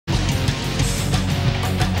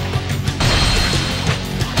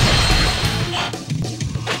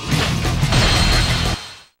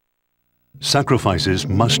Sacrifices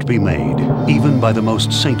must be made, even by the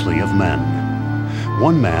most saintly of men.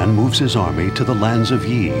 One man moves his army to the lands of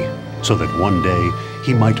Yi, so that one day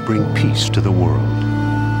he might bring peace to the world.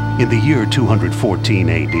 In the year 214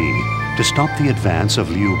 AD, to stop the advance of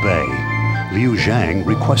Liu Bei, Liu Zhang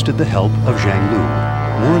requested the help of Zhang Lu.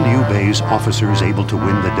 Were Liu Bei's officers able to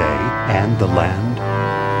win the day and the land?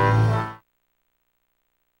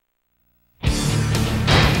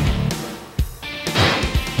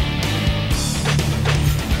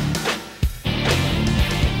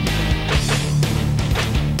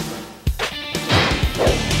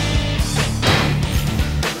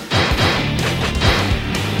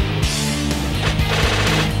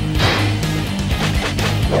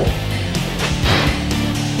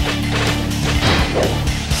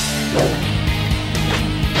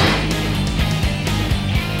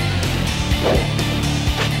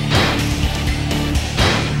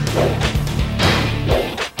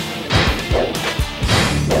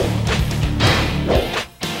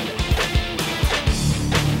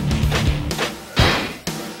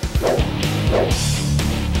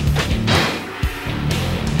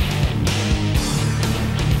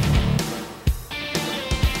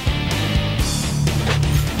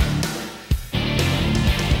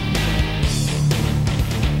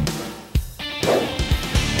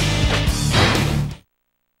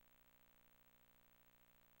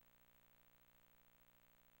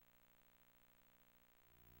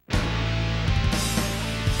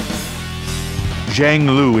 Zhang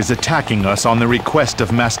Lu is attacking us on the request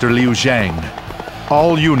of Master Liu Zhang.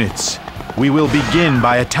 All units, we will begin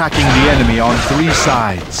by attacking the enemy on 3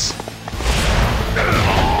 sides.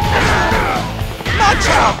 Ma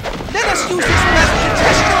Chao, let us use this battle to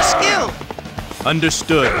test your skill!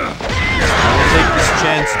 Understood. I will take this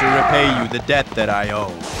chance to repay you the debt that I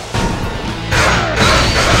owe.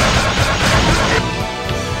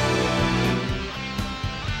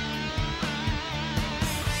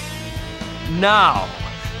 Now,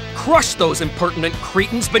 crush those impertinent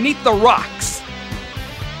cretins beneath the rocks!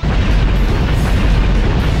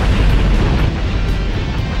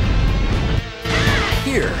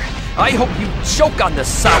 Here, I hope you choke on the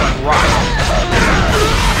solid rock!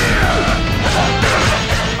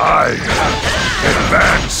 I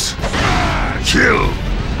advance! Kill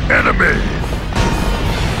enemy!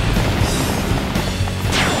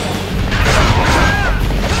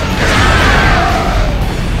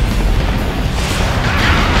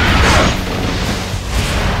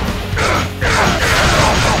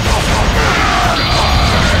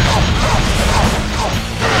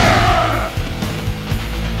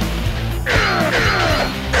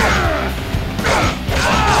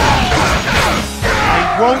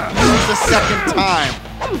 Won't lose a second time.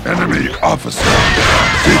 Enemy officer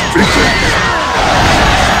defeated.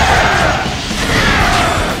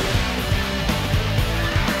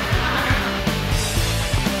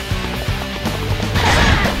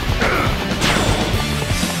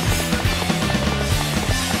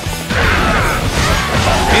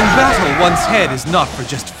 In battle, one's head is not for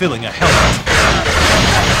just filling a helmet.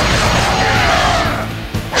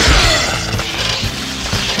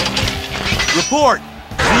 Report!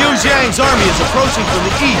 Liu Zhang's army is approaching from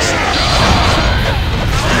the east.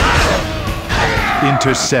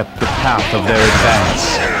 Intercept the path of their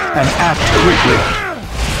advance and act quickly.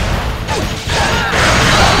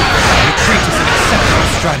 Retreat is an acceptable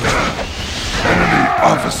strategy. Enemy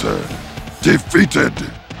officer defeated.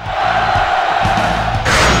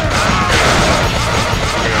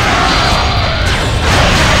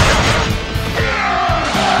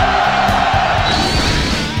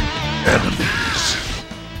 Enemies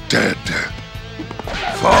dead.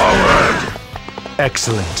 Forward!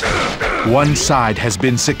 Excellent. One side has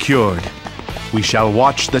been secured. We shall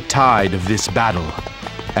watch the tide of this battle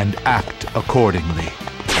and act accordingly.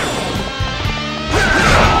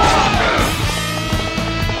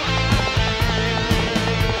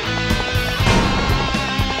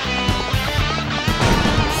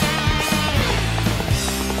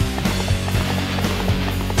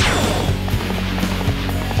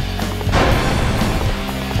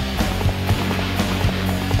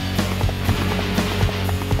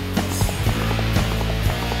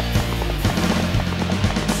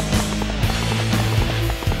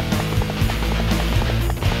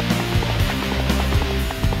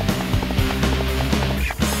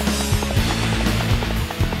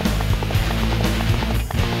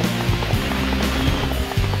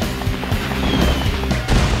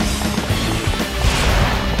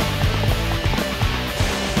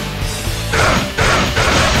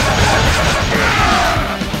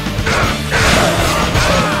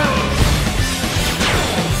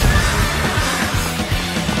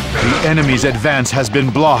 enemy's advance has been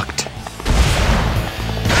blocked.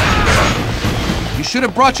 You should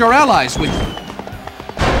have brought your allies with you.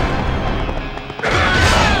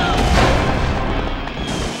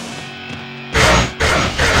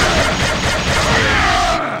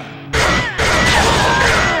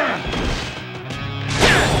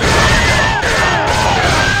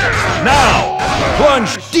 Now,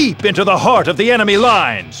 plunge deep into the heart of the enemy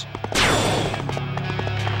lines.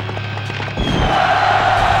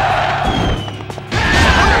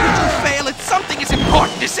 Something as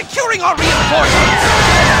important as securing our reinforcements!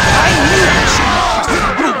 I knew we shouldn't have trusted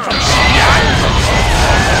the group from Xinjiang!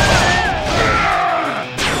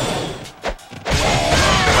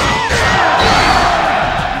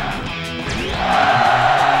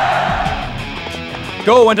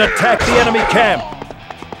 Go and attack the enemy camp!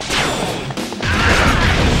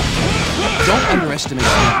 Don't underestimate me.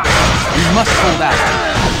 We must hold out.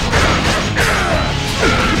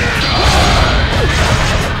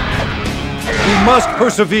 We must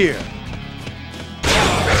persevere.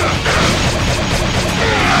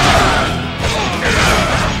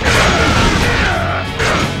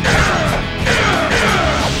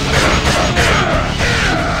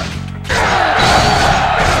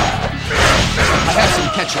 I have some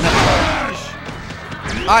catching up.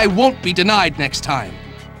 I won't be denied next time.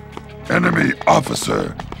 Enemy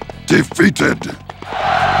officer defeated.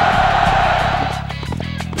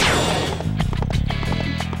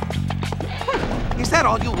 Is that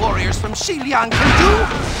all you warriors from Xiliang can do?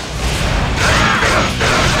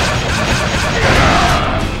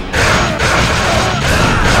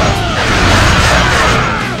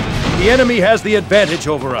 The enemy has the advantage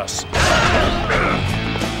over us.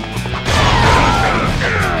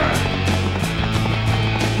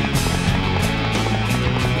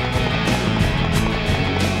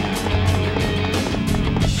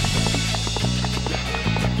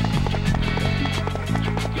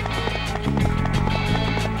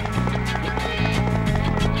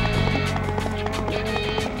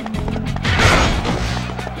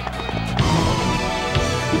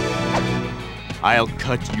 I'll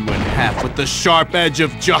cut you in half with the sharp edge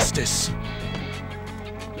of justice.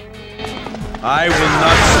 I will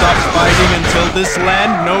not stop fighting until this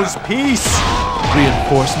land knows peace.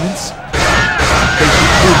 Reinforcements? They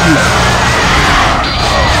should prove useful.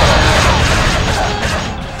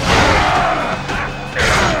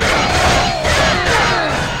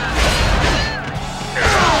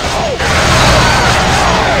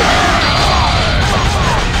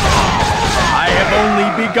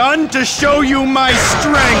 Begun to show you my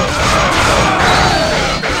strength!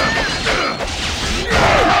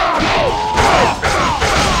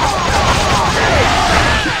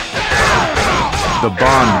 The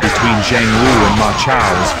bond between Zhang Lu and Ma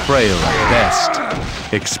Chao is frail at best.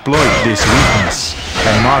 Exploit this weakness,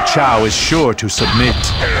 and Ma Chao is sure to submit.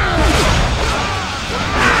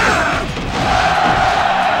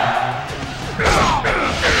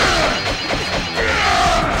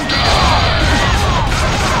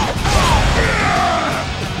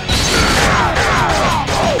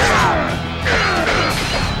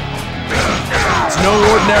 No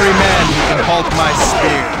ordinary man who can halt my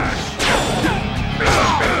spear.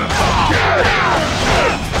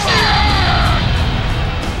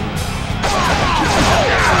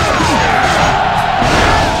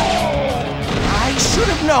 I should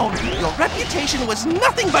have known. Your reputation was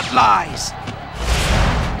nothing but lies.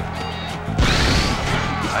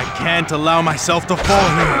 I can't allow myself to fall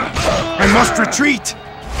here. I must retreat.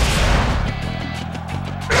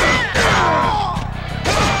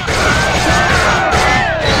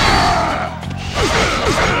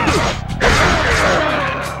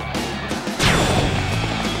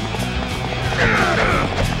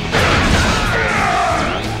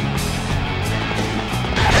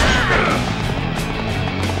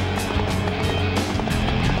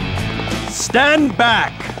 Stand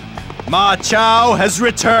back! Ma Chao has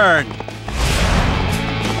returned!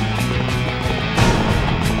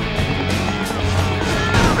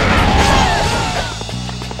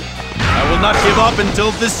 I will not give up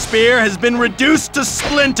until this spear has been reduced to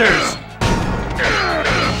splinters!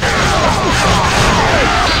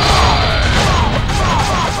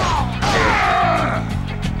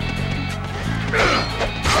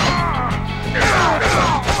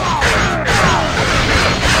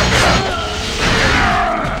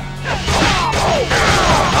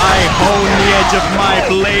 Hone the edge of my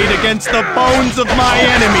blade against the bones of my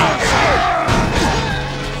enemies!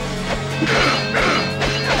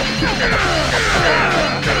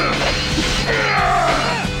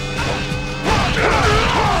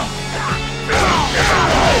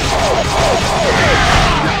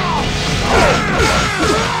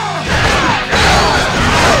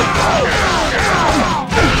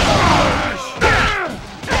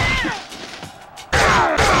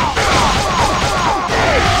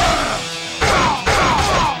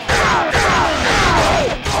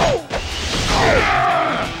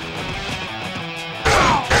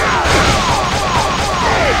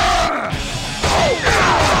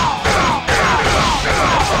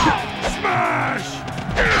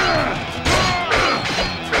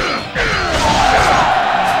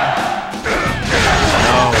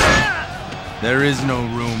 there is no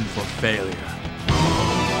room for failure.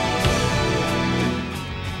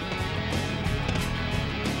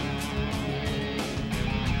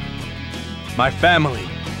 My family,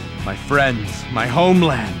 my friends, my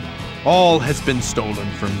homeland, all has been stolen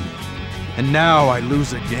from me. And now I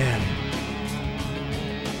lose again.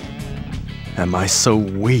 Am I so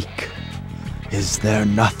weak? Is there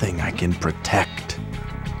nothing I can protect?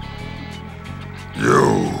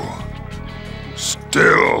 You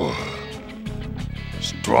still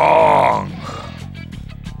strong.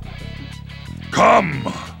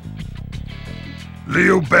 Come.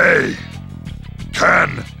 Liu Bei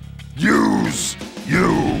can use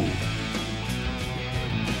you.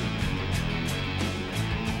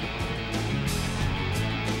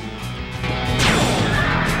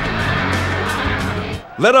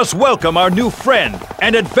 Let us welcome our new friend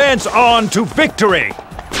and advance on to victory!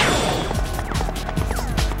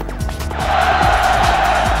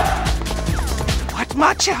 What,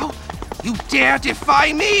 Ma Chao? You dare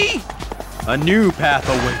defy me? A new path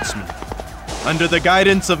awaits me. Under the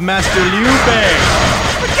guidance of Master Liu Bei.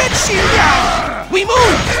 Forget Xinjiang! We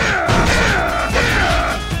move!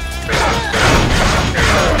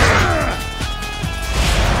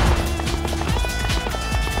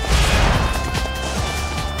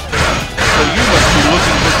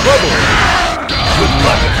 Trouble. Good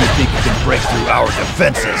luck if you think you can break through our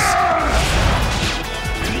defenses.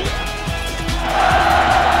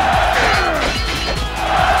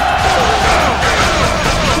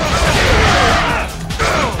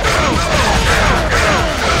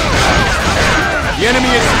 The enemy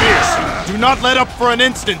is fierce. Do not let up for an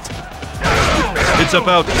instant. It's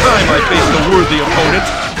about time I faced a worthy opponent.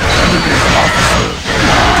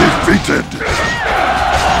 Defeated.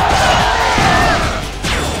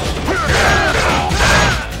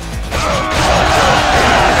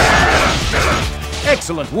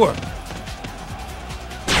 Excellent work.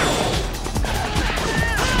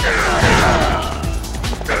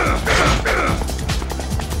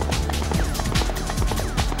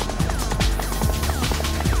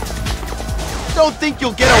 Don't think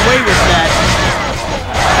you'll get away with that.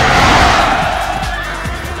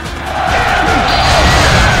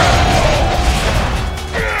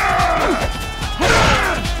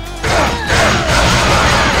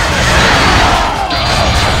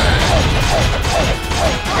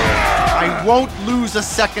 I won't lose a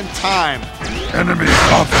second time. Enemy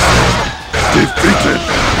officer defeated.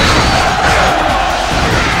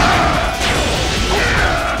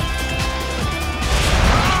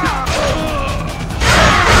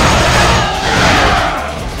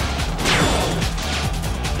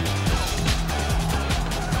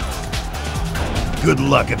 Good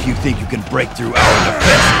luck if you think you can break through our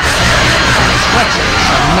defenses.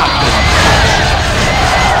 Not good.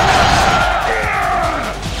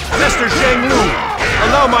 Master Zhang Lu,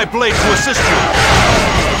 allow my blade to assist you.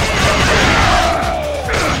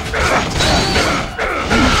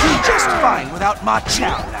 You do just fine without Ma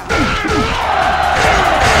Chao now.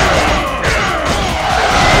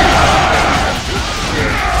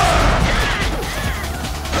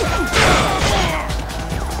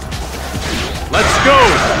 Let's go!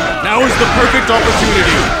 Now is the perfect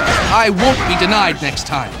opportunity. I won't be denied next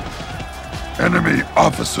time. Enemy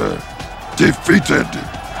officer defeated.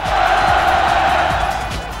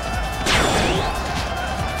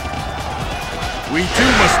 We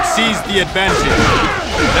too must seize the advantage.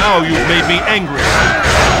 Now you've made me angry.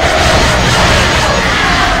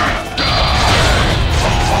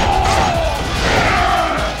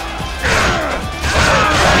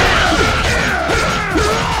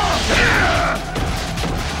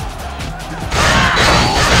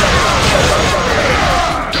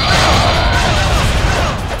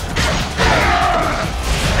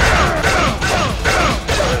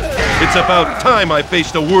 It's about time I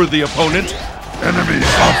faced a worthy opponent. Enemy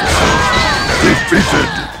officer defeated.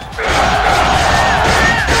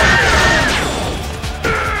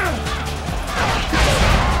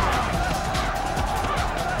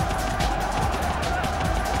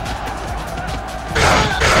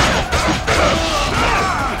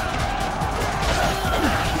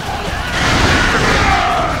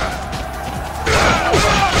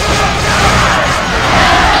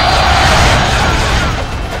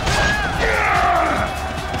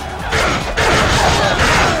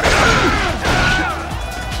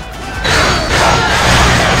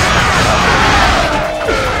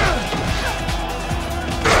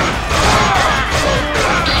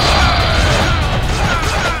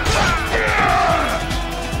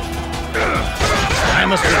 I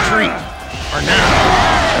must retreat. For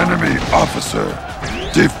now. Enemy officer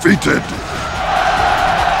defeated.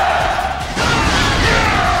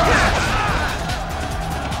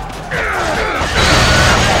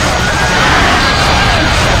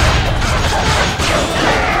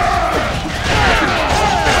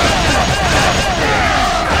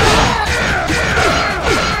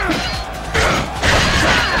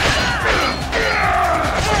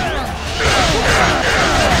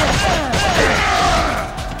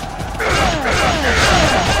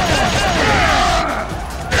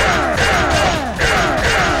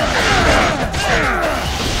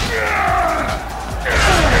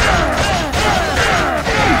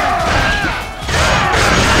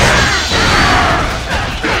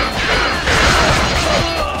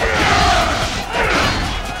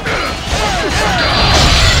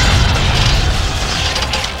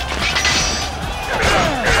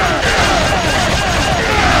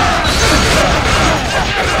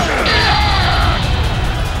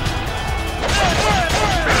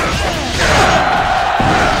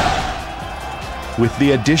 With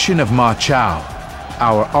the addition of Ma Chao,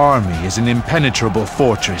 our army is an impenetrable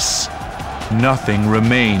fortress. Nothing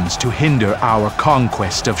remains to hinder our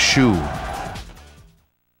conquest of Shu.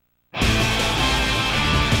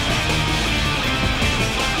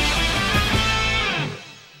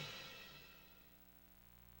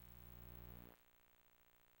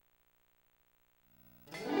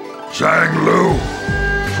 Zhang Lu,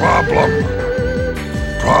 problem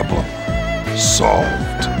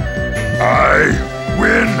solved. I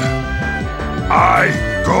win. I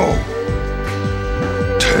go.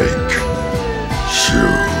 Take Shu.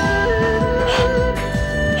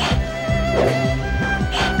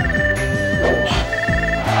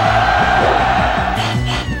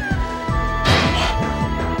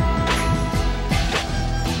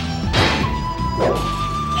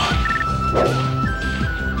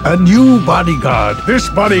 A new bodyguard. This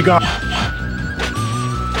bodyguard